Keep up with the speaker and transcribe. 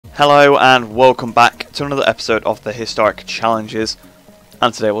Hello and welcome back to another episode of the Historic Challenges,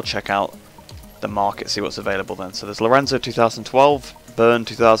 and today we'll check out the market, see what's available then. So there's Lorenzo 2012, Byrne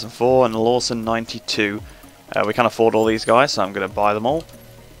 2004 and Lawson 92. We can't afford all these guys, so I'm going to buy them all,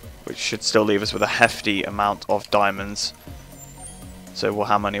 which should still leave us with a hefty amount of diamonds. So well,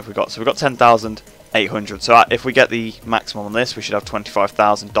 how many have we got? So we've got 10,800. So if we get the maximum on this, we should have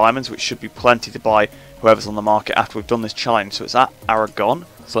 25,000 diamonds, which should be plenty to buy whoever's on the market after we've done this challenge. So it's at Aragon.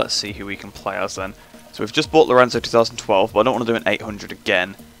 So let's see who we can play as then. So we've just bought Lorenzo 2012, but I don't want to do an 800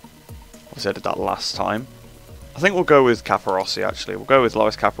 again. Obviously I did that last time. I think we'll go with Capirossi actually. We'll go with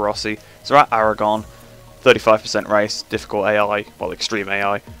Loris Capirossi. So we're at Aragon, 35% race, difficult AI, well extreme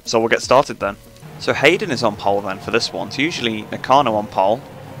AI. So we'll get started then. So Hayden is on pole then for this one. So usually Nakano on pole.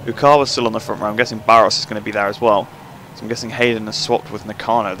 Ukawa's still on the front row. I'm guessing Barros is going to be there as well. So I'm guessing Hayden has swapped with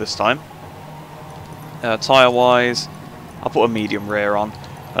Nakano this time. Tyre wise, I'll put a medium rear on.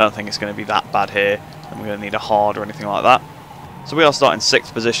 I don't think it's going to be that bad here, and we're going to need a hard or anything like that. So we are starting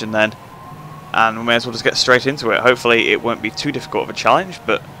 6th position then, and we may as well just get straight into it. Hopefully it won't be too difficult of a challenge,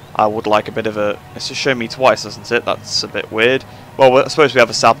 but I would like a bit of a... It's just shown me twice, doesn't it? That's a bit weird. Well, I suppose we have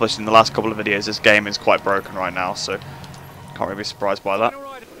established in the last couple of videos this game is quite broken right now, so can't really be surprised by that.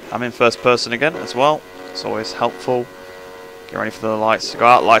 I'm in first person again as well. It's always helpful. Get ready for the lights to go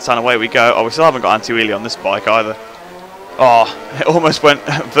out. Lights on, away we go. Oh, we still haven't got anti-wheelie on this bike either. Oh, it almost went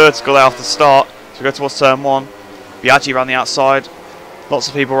vertical out the start. So we go towards turn 1. Biaggi around the outside. Lots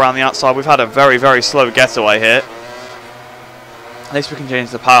of people around the outside. We've had a very, very slow getaway here. At least we can change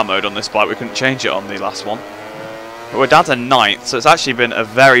the power mode on this bike. We couldn't change it on the last one. But we're down to 9th, so it's actually been a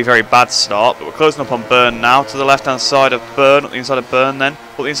very, very bad start. But we're closing up on Byrne now, to the left-hand side of Byrne, not the inside of Byrne then.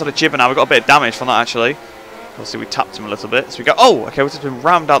 But the inside of Jibber now. We've got a bit of damage from that actually. Obviously we tapped him a little bit. So we go, oh, okay, we've just been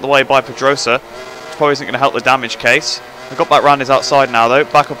rammed out the way by Pedrosa, which probably isn't going to help the damage case. We've got back round his outside now though,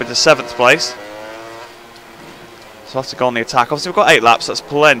 back up into 7th place. So I'll have to go on the attack. Obviously we've got 8 laps, that's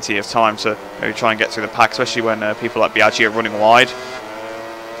plenty of time to maybe try and get through the pack, especially when people like Biaggi are running wide.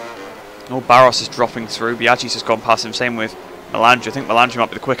 Oh, Barros is dropping through. Biaggi's just gone past him, same with Melandri. I think Melandri might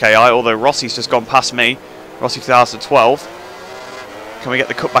be the quick AI, although Rossi's just gone past me. Rossi 2012. Can we get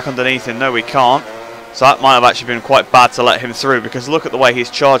the cut back underneath him? No, we can't. So that might have actually been quite bad to let him through, because look at the way he's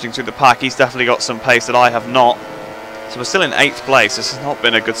charging through the pack. He's definitely got some pace that I have not. So we're still in 8th place. This has not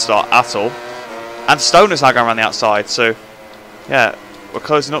been a good start at all. And Stoner's now going around the outside. So, yeah, we're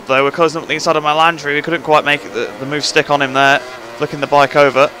closing up though. We're closing up the inside of Melandri. We couldn't quite make the move stick on him there. Flicking the bike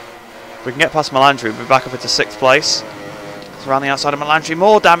over. If we can get past Melandri, we'll be back up into 6th place. So around the outside of Melandri.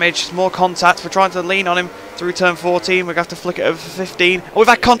 More damage, more contact. We're trying to lean on him through turn 14. We're going to have to flick it over for 15. Oh, we've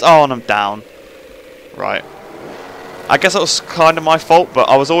had contact. Oh, and I'm down. Right. I guess that was kind of my fault, but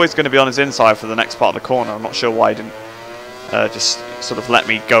I was always going to be on his inside for the next part of the corner. I'm not sure why he didn't just sort of let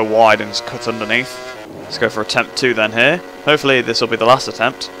me go wide and just cut underneath. Let's go for attempt 2 then here. Hopefully this will be the last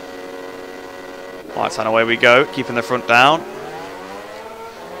attempt. Lights on, away we go, keeping the front down.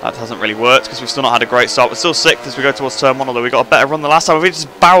 That hasn't really worked because we've still not had a great start. We're still 6th as we go towards turn 1, although we got a better run the last time. We've just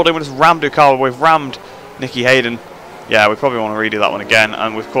barreled in, we just rammed Ukawa, we've rammed Nicky Hayden. Yeah, we probably want to redo that one again.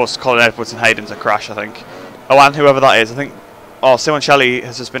 And of course, Colin Edwards and Hayden to crash, I think. Oh, and whoever that is, I think... Oh, Simoncelli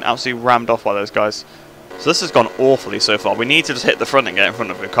has just been absolutely rammed off by those guys. So this has gone awfully so far. We need to just hit the front and get in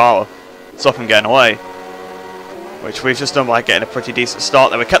front of Ukawa. Stop him getting away. Which we've just done by getting a pretty decent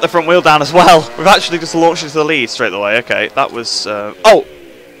start there. We kept the front wheel down as well. We've actually just launched into the lead straight away. Okay, that was... Oh!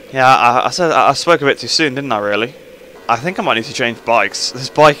 Yeah, I spoke a bit too soon, didn't I, really? I think I might need to change bikes. This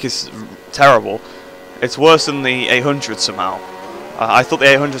bike is terrible. It's worse than the 800s somehow. I thought the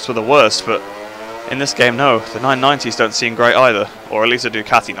 800s were the worst, but in this game, no. The 990s don't seem great either. Or at least a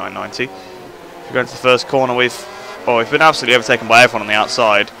Ducati 990. If we go into the first corner, we've been absolutely overtaken by everyone on the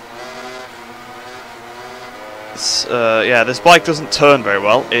outside. Yeah, this bike doesn't turn very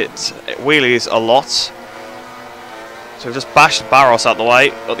well. It wheelies a lot. So we've just bashed Barros out the way.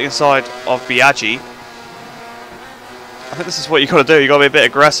 Got the inside of Biaggi. I think this is what you've got to do. You've got to be a bit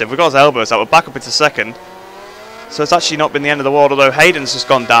aggressive. We've got his elbows out. We're back up into 2nd. So it's actually not been the end of the world, although Hayden's just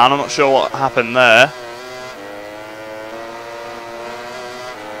gone down. I'm not sure what happened there.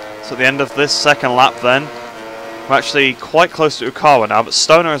 So at the end of this 2nd lap then, we're actually quite close to Ukawa now, but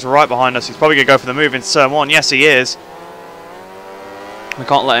Stoner is right behind us. He's probably going to go for the move into turn 1. Yes, he is. We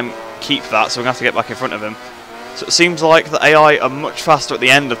can't let him keep that, so we're going to have to get back in front of him. So it seems like the AI are much faster at the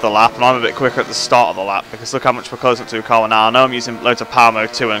end of the lap, and I'm a bit quicker at the start of the lap, because look how much we're close up to Ukawa now. I know I'm using loads of power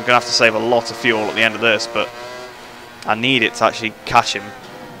mode too, and I'm going to have to save a lot of fuel at the end of this, but I need it to actually catch him.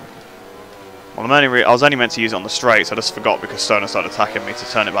 Well, I was only meant to use it on the straight, so I just forgot because Stoner started attacking me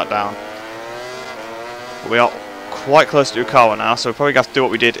to turn it back down. But we are quite close to Ukawa now, so we're probably going to have to do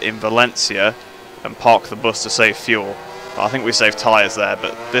what we did in Valencia and park the bus to save fuel. But I think we saved tyres there,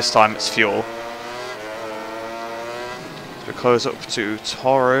 but this time it's fuel. So we close up to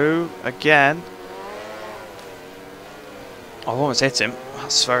Toru again. I've almost hit him.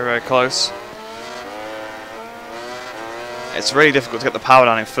 That's very, very close. It's really difficult to get the power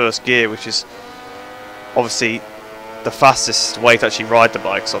down in first gear, which is obviously the fastest way to actually ride the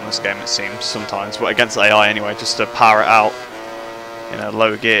bikes on this game, it seems, sometimes. But against AI anyway, just to power it out in a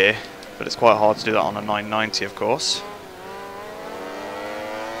low gear. But it's quite hard to do that on a 990, of course.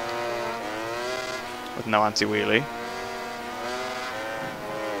 With no anti-wheelie.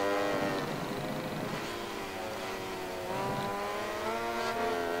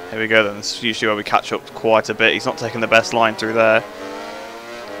 Here we go then, this is usually where we catch up quite a bit. He's not taking the best line through there.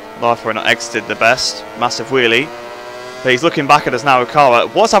 Therefore not exited the best. Massive wheelie. But he's looking back at us now,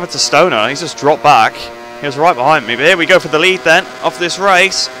 Ukawa. What's happened to Stoner? He's just dropped back. He was right behind me. But here we go for the lead then, of this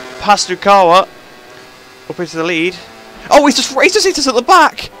race. Past Ukawa. Up into the lead. Oh, he's just hit us at the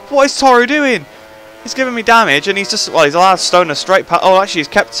back! What is Toru doing? He's giving me damage and he's just, well, he's allowed Stoner straight past. Oh, actually he's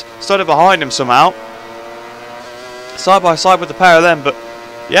kept Stoner behind him somehow. Side by side with the pair of them, but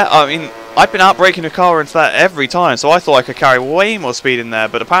yeah, I mean, I've been outbraking Ukawa into that every time, so I thought I could carry way more speed in there,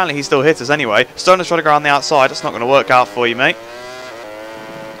 but apparently he still hit us anyway. Stoner's trying to go around the outside. That's not going to work out for you, mate.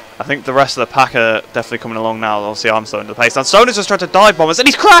 I think the rest of the pack are definitely coming along now. Obviously, I'm slowing the pace down. Stoner's just tried to dive bomb us, and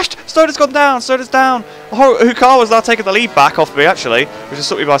he's crashed! Stoner's gone down! Stoner's down! Oh, Ukawa's now taking the lead back off me, actually, which has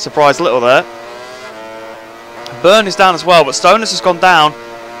took me by surprise a little there. Burn is down as well, but Stoner's just gone down.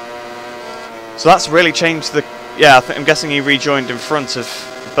 So that's really changed the... Yeah, I'm guessing he rejoined in front of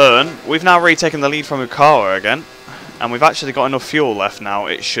Burn. We've now retaken the lead from Ukawa again, and we've actually got enough fuel left now,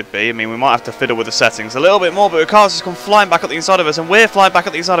 it should be. I mean, we might have to fiddle with the settings a little bit more, but Ukawa's just come flying back up the inside of us, and we're flying back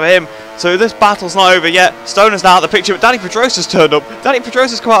up the inside of him. So this battle's not over yet. Stoner's now out of the picture, but Danny Pedrosa's turned up. Danny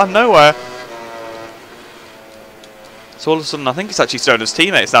Pedrosa's come out of nowhere. So all of a sudden, I think it's actually Stoner's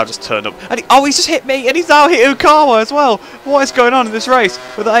teammates now just turned up. And oh, he's just hit me, and he's now hit Ukawa as well. What is going on in this race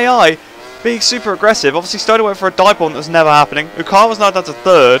with the AI? Being super aggressive. Obviously, Stoner went for a dive bomb that was never happening. Ukawa's now down to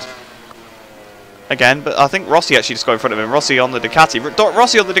third. Again, but I think Rossi actually just got in front of him. Rossi on the Ducati.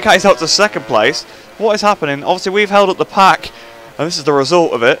 Rossi on the Ducati's out to second place. What is happening? Obviously, we've held up the pack, and this is the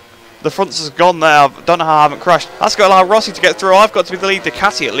result of it. The front's has gone there. I don't know how I haven't crashed. That's going to allow Rossi to get through. I've got to be the lead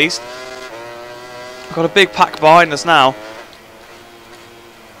Ducati at least. We've got a big pack behind us now.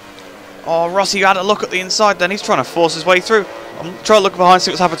 Oh, Rossi had a look at the inside then. He's trying to force his way through. I'm trying to look behind, see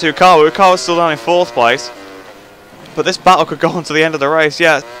what's happened to Ukawa. Ukawa's still down in fourth place. But this battle could go on to the end of the race,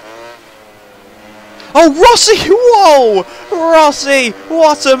 yeah. Oh, Rossi! Whoa! Rossi!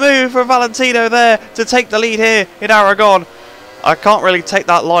 What a move from Valentino there to take the lead here in Aragon. I can't really take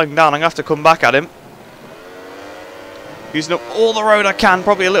that line down. I'm going to have to come back at him. Using up all the road I can,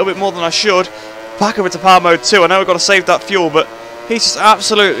 probably a little bit more than I should. Back over to power mode 2. I know I've got to save that fuel, but he's just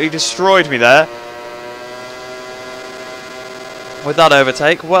absolutely destroyed me there. With that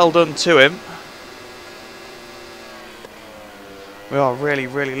overtake, well done to him. We are really,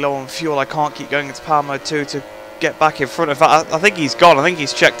 really low on fuel. I can't keep going into power mode 2 to get back in front of that. I think he's gone. I think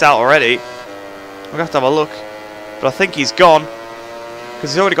he's checked out already. We're going to have to have a look. But I think he's gone,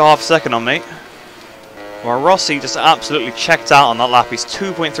 because he's already got half a second on me. Well, Rossi just absolutely checked out on that lap. He's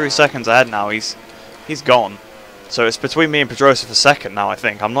 2.3 seconds ahead now. He's gone. So it's between me and Pedrosa for second now, I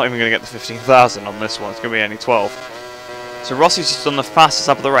think. I'm not even going to get the 15,000 on this one. It's going to be only 12. So Rossi's just done the fastest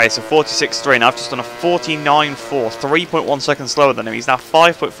lap of the race, so 46.3, and I've just done a 49.4, 3.1 seconds slower than him. He's now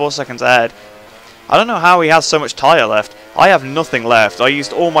 5.4 seconds ahead. I don't know how he has so much tyre left. I have nothing left. I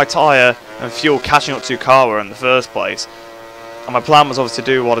used all my tyre and fuel catching up to Ukawa in the first place. And my plan was obviously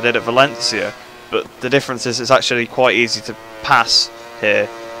to do what I did at Valencia, but the difference is it's actually quite easy to pass here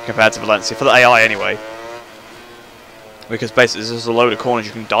compared to Valencia, for the AI anyway. Because basically there's a load of corners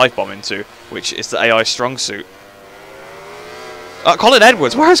you can dive bomb into, which is the AI strong suit. Colin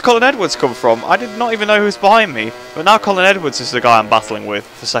Edwards, where has Colin Edwards come from? I did not even know who was behind me. But now Colin Edwards is the guy I'm battling with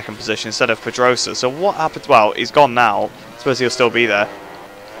for second position instead of Pedrosa. So what happened? Well, he's gone now. I suppose he'll still be there.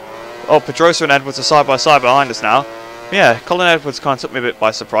 Oh, Pedrosa and Edwards are side by side behind us now. Yeah, Colin Edwards kind of took me a bit by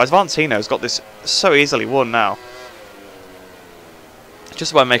surprise. Valentino's got this so easily won now.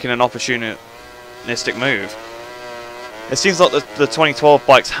 Just by making an opportunistic move. It seems like the 2012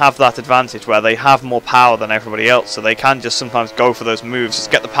 bikes have that advantage where they have more power than everybody else, so they can just sometimes go for those moves,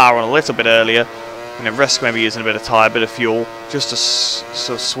 just get the power on a little bit earlier, and risk maybe using a bit of tyre, a bit of fuel, just to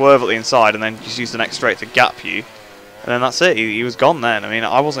sort of swerve at the inside and then just use the next straight to gap you. And then that's it, he was gone then. I mean,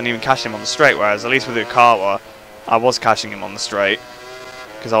 I wasn't even catching him on the straight, whereas at least with Ukawa, I was catching him on the straight.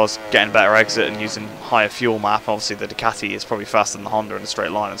 because I was getting better exit and using higher fuel map. Obviously the Ducati is probably faster than the Honda in a straight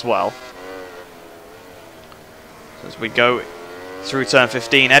line as well. So as we go through turn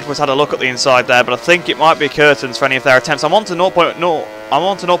 15, Edwards had a look at the inside there, but I think it might be curtains for any of their attempts. I'm on to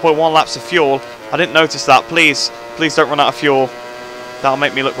 0.1 laps of fuel. I didn't notice that. Please don't run out of fuel. That'll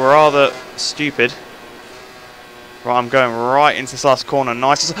make me look rather stupid. Right, I'm going right into this last corner.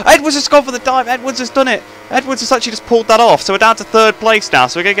 Nice. Edwards has gone for the dive. Edwards has done it. Edwards has actually just pulled that off. So we're down to 3rd place now.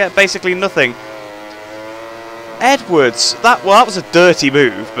 So we're going to get basically nothing. Edwards. That was a dirty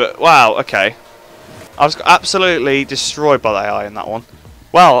move. But wow, okay. I was absolutely destroyed by the AI in that one.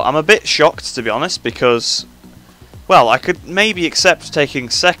 Well, I'm a bit shocked, to be honest, because, well, I could maybe accept taking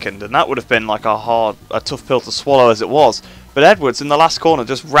 2nd, and that would have been like a tough pill to swallow as it was. But Edwards in the last corner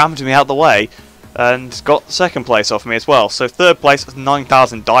just rammed me out the way and got 2nd place off me as well. So 3rd place was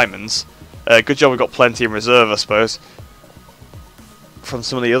 9,000 diamonds. Good job we got plenty in reserve, I suppose, from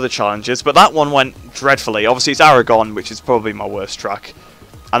some of the other challenges. But that one went dreadfully. Obviously it's Aragon, which is probably my worst track.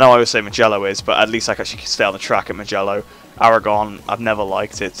 I know I always say Mugello is, but at least I can actually stay on the track at Mugello. Aragon, I've never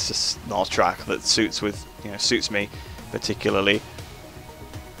liked it. It's just not a track that suits me particularly.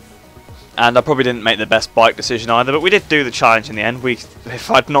 And I probably didn't make the best bike decision either, but we did do the challenge in the end.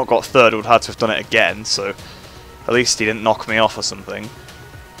 If I'd not got 3rd, I would have had to have done it again, so at least he didn't knock me off or something.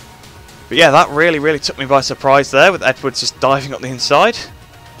 But yeah, that really took me by surprise there, with Edwards just diving up the inside.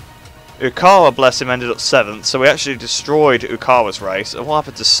 Ukawa, bless him, ended up 7th, so we actually destroyed Ukawa's race. And what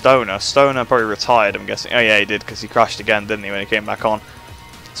happened to Stoner? Stoner probably retired, I'm guessing. Oh yeah, he did, because he crashed again, didn't he, when he came back on.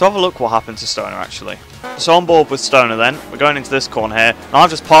 So have a look what happened to Stoner, actually. So on board with Stoner then, we're going into this corner here, and I've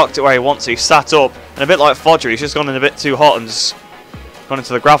just parked it where he wants. He sat up, and a bit like Fodger, he's just gone in a bit too hot and just gone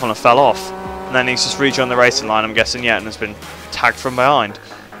into the gravel and fell off. And then he's just rejoined the racing line, I'm guessing, yeah, and has been tagged from behind.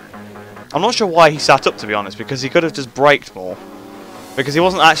 I'm not sure why he sat up, to be honest, because he could have just braked more. Because he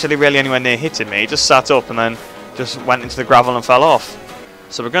wasn't actually really anywhere near hitting me, he just sat up and then just went into the gravel and fell off.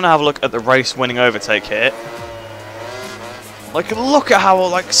 So we're going to have a look at the race-winning overtake here. Like, look at how,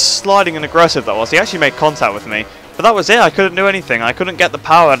 like, sliding and aggressive that was. He actually made contact with me. But that was it, I couldn't do anything. I couldn't get the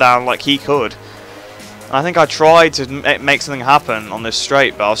power down like he could. And I think I tried to make something happen on this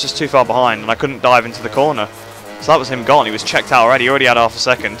straight, but I was just too far behind and I couldn't dive into the corner. So that was him gone, he was checked out already, he already had half a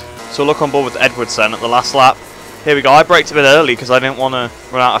second. So look on board with Edwards then at the last lap. Here we go, I braked a bit early because I didn't want to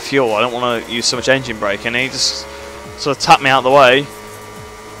run out of fuel. I don't want to use so much engine brake, and he just sort of tapped me out of the way.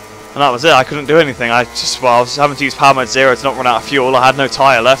 And that was it, I couldn't do anything. I was having to use power mode 0 to not run out of fuel. I had no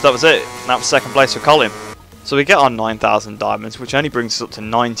tyre left, that was it. And that was 2nd place for Colin. So we get on 9,000 diamonds, which only brings us up to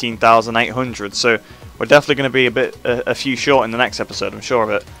 19,800. So we're definitely going to be a few short in the next episode, I'm sure of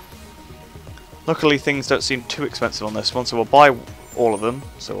it. Luckily things don't seem too expensive on this one, so we'll buy all of them.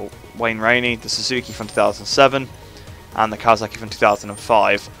 So Wayne Rainey, the Suzuki from 2007, and the Kawasaki from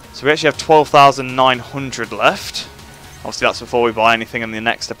 2005. So we actually have 12,900 left. Obviously that's before we buy anything in the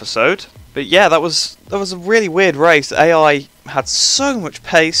next episode. But yeah, that was a really weird race. The AI had so much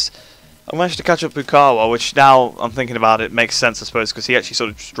pace. I managed to catch up Bukawa, which now I'm thinking about it makes sense, I suppose, because he actually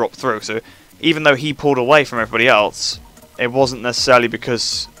sort of just dropped through. So even though he pulled away from everybody else, it wasn't necessarily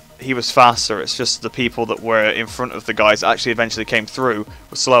because he was faster. It's just the people that were in front of the guys that actually eventually came through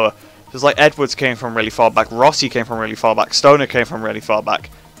were slower. Because like Edwards came from really far back, Rossi came from really far back, Stoner came from really far back,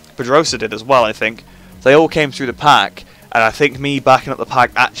 Pedrosa did as well, I think. They all came through the pack, and I think me backing up the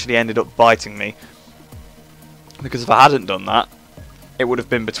pack actually ended up biting me. Because if I hadn't done that, it would have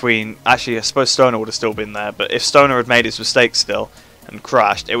been between... Actually, I suppose Stoner would have still been there, but if Stoner had made his mistake still and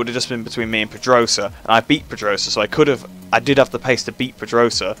crashed, it would have just been between me and Pedrosa, and I beat Pedrosa, so I did have the pace to beat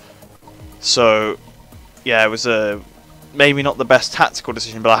Pedrosa. So, yeah, it was maybe not the best tactical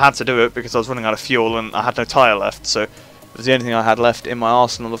decision, but I had to do it because I was running out of fuel and I had no tyre left, so it was the only thing I had left in my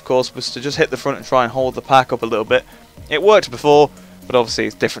arsenal, of course, was to just hit the front and try and hold the pack up a little bit. It worked before, but obviously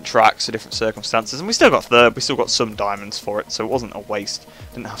it's different tracks, so different circumstances, and we still got 3rd, we still got some diamonds for it, so it wasn't a waste.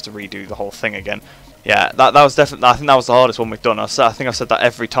 Didn't have to redo the whole thing again. Yeah, that was definitely, I think that was the hardest one we've done. I think I've said that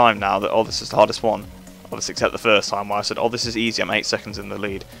every time now, that, oh, this is the hardest one. Obviously, except the first time where I said, oh, this is easy, I'm 8 seconds in the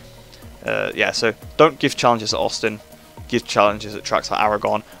lead. Yeah, so don't give challenges at Austin, give challenges at tracks like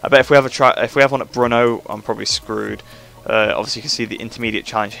Aragon. I bet if we have one at Brno, I'm probably screwed. Obviously, you can see the intermediate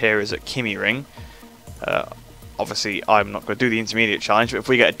challenge here is at Kimi Ring. Obviously, I'm not going to do the intermediate challenge, but if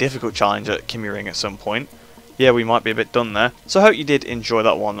we get a difficult challenge at Kimi Ring at some point, yeah, we might be a bit done there. So I hope you did enjoy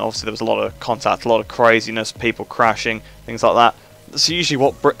that one. Obviously, there was a lot of contact, a lot of craziness, people crashing, things like that. That's usually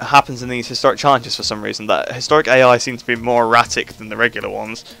what happens in these historic challenges for some reason. That historic AI seems to be more erratic than the regular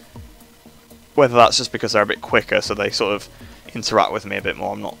ones. Whether that's just because they're a bit quicker, so they sort of interact with me a bit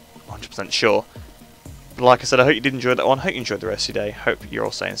more, I'm not 100% sure. like I said, I hope you did enjoy that one. Hope you enjoyed the rest of your day. Hope you're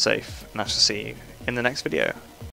all staying safe, and I shall see you in the next video.